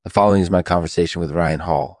following is my conversation with Ryan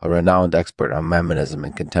Hall, a renowned expert on Mammonism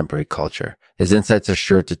and contemporary culture. His insights are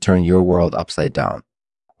sure to turn your world upside down,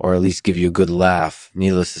 or at least give you a good laugh.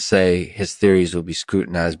 Needless to say, his theories will be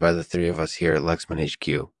scrutinized by the three of us here at Lexman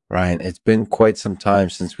HQ. Ryan, it's been quite some time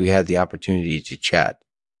since we had the opportunity to chat.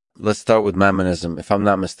 Let's start with Mammonism. If I'm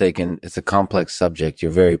not mistaken, it's a complex subject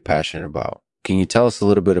you're very passionate about. Can you tell us a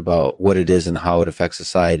little bit about what it is and how it affects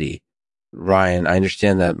society? Ryan, I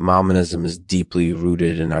understand that Mammonism is deeply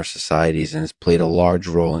rooted in our societies and has played a large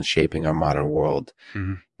role in shaping our modern world.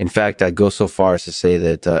 Mm-hmm. In fact, I'd go so far as to say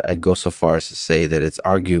that it's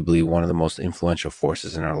arguably one of the most influential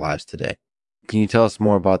forces in our lives today. Can you tell us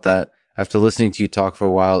more about that? After listening to you talk for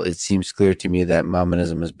a while, it seems clear to me that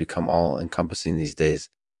Mammonism has become all-encompassing these days.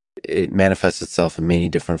 It manifests itself in many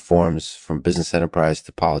different forms, from business enterprise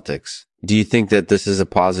to politics. Do you think that this is a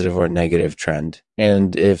positive or a negative trend?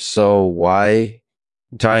 And if so, why?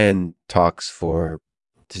 Ryan talks for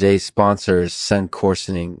today's sponsors, Send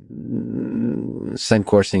Coarsening. Send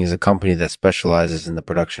Coarsening is a company that specializes in the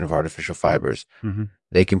production of artificial fibers. Mm-hmm.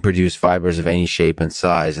 They can produce fibers of any shape and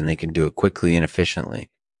size, and they can do it quickly and efficiently.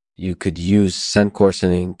 You could use Send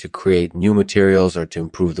Coarsening to create new materials or to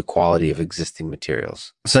improve the quality of existing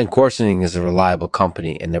materials. Send Coarsening is a reliable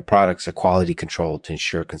company, and their products are quality controlled to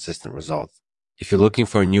ensure consistent results. If you're looking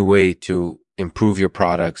for a new way to improve your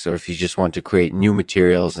products, or if you just want to create new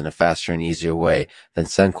materials in a faster and easier way, then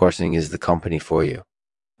Send Coarsening is the company for you.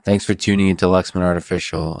 Thanks for tuning into Lexman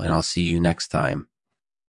Artificial, and I'll see you next time.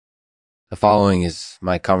 The following is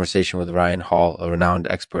my conversation with Ryan Hall, a renowned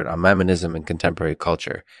expert on Mammonism and contemporary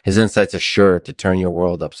culture. His insights are sure to turn your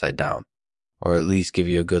world upside down, or at least give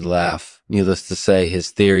you a good laugh. Needless to say,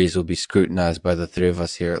 his theories will be scrutinized by the three of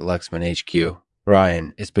us here at Lexman HQ.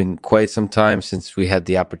 Ryan, it's been quite some time since we had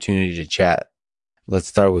the opportunity to chat. Let's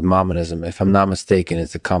start with Mammonism. If I'm not mistaken,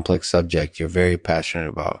 it's a complex subject you're very passionate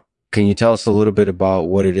about. Can you tell us a little bit about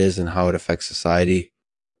what it is and how it affects society?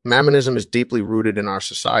 Mammonism is deeply rooted in our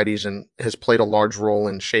societies and has played a large role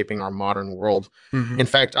in shaping our modern world. Mm-hmm. In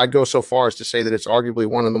fact, I'd go so far as to say that it's arguably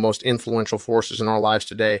one of the most influential forces in our lives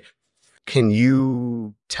today. Can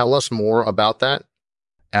you tell us more about that?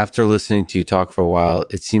 After listening to you talk for a while,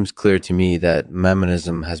 it seems clear to me that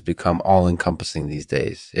Mammonism has become all-encompassing these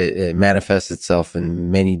days. It manifests itself in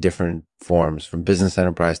many different forms, from business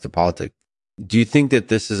enterprise to politics. Do you think that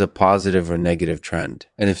this is a positive or negative trend?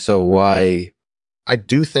 And if so, why? I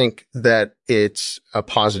do think that it's a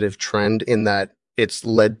positive trend in that it's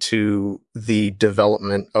led to the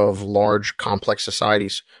development of large, complex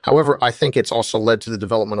societies. However, I think it's also led to the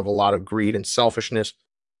development of a lot of greed and selfishness.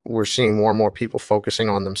 We're seeing more and more people focusing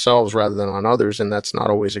on themselves rather than on others, and that's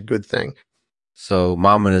not always a good thing. So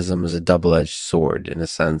Mammonism is a double-edged sword in a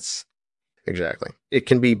sense. Exactly. It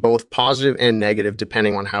can be both positive and negative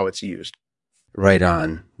depending on how it's used. Right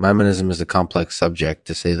on. Mammonism is a complex subject,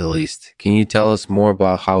 to say the least. Can you tell us more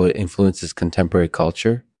about how it influences contemporary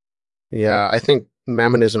culture? Yeah, I think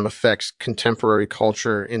Mammonism affects contemporary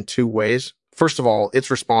culture in two ways. First of all, it's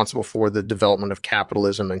responsible for the development of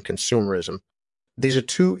capitalism and consumerism. These are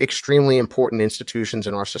two extremely important institutions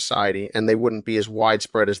in our society, and they wouldn't be as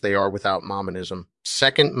widespread as they are without Mammonism.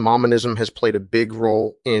 Second, Mammonism has played a big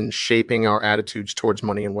role in shaping our attitudes towards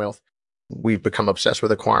money and wealth. We've become obsessed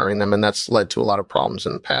with acquiring them, and that's led to a lot of problems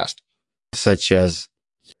in the past. Such as?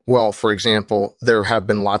 Well, for example, there have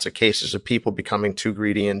been lots of cases of people becoming too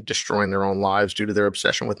greedy and destroying their own lives due to their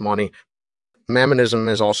obsession with money. Mammonism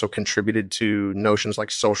has also contributed to notions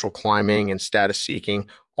like social climbing and status seeking.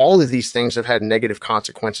 All of these things have had negative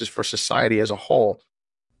consequences for society as a whole.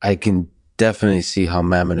 I can definitely see how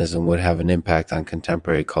Mammonism would have an impact on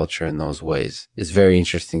contemporary culture in those ways. It's very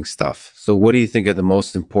interesting stuff. So what do you think are the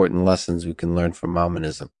most important lessons we can learn from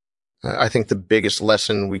Mammonism? I think the biggest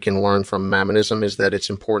lesson we can learn from Mammonism is that it's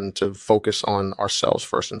important to focus on ourselves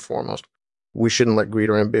first and foremost. We shouldn't let greed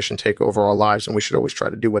or ambition take over our lives, and we should always try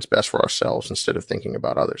to do what's best for ourselves instead of thinking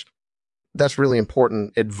about others. That's really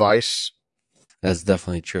important advice. That's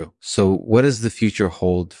definitely true. So what does the future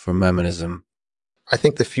hold for Mammonism? I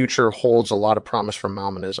think the future holds a lot of promise for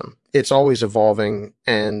Mammonism. It's always evolving,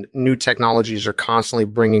 and new technologies are constantly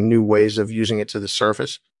bringing new ways of using it to the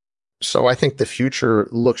surface. So I think the future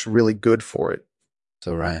looks really good for it.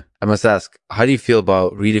 So Ryan, I must ask, how do you feel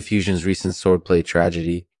about Rediffusion's recent swordplay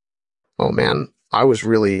tragedy? Oh man, I was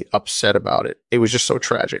really upset about it. It was just so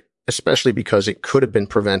tragic, especially because it could have been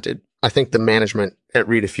prevented. I think the management at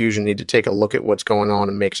Rediffusion need to take a look at what's going on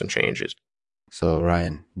and make some changes. So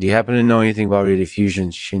Ryan, do you happen to know anything about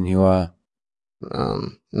Rediffusion, Xinhua?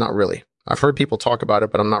 Not really. I've heard people talk about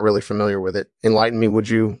it, but I'm not really familiar with it. Enlighten me, would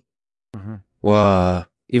you? Mm-hmm. Well,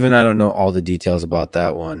 even I don't know all the details about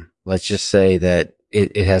that one. Let's just say that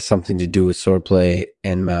it has something to do with swordplay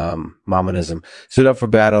and Mammonism. Suit up for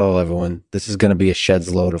battle, everyone. This is going to be a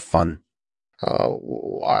shed's load of fun.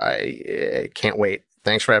 I can't wait.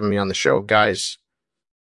 Thanks for having me on the show, guys.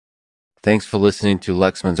 Thanks for listening to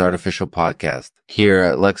Lexman's Artificial Podcast. Here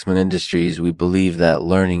at Lexman Industries, we believe that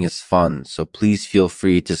learning is fun, so please feel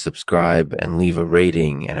free to subscribe and leave a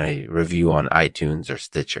rating and a review on iTunes or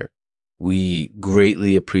Stitcher. We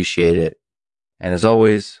greatly appreciate it. And as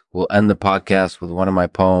always, we'll end the podcast with one of my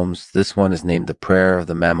poems. This one is named The Prayer of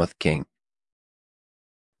the Mammoth King.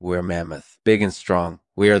 We're Mammoth, big and strong.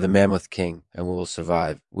 We are the Mammoth King, and we will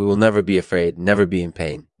survive. We will never be afraid, never be in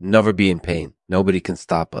pain, never be in pain. Nobody can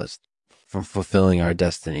stop us from fulfilling our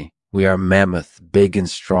destiny. We are Mammoth, big and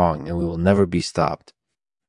strong, and we will never be stopped.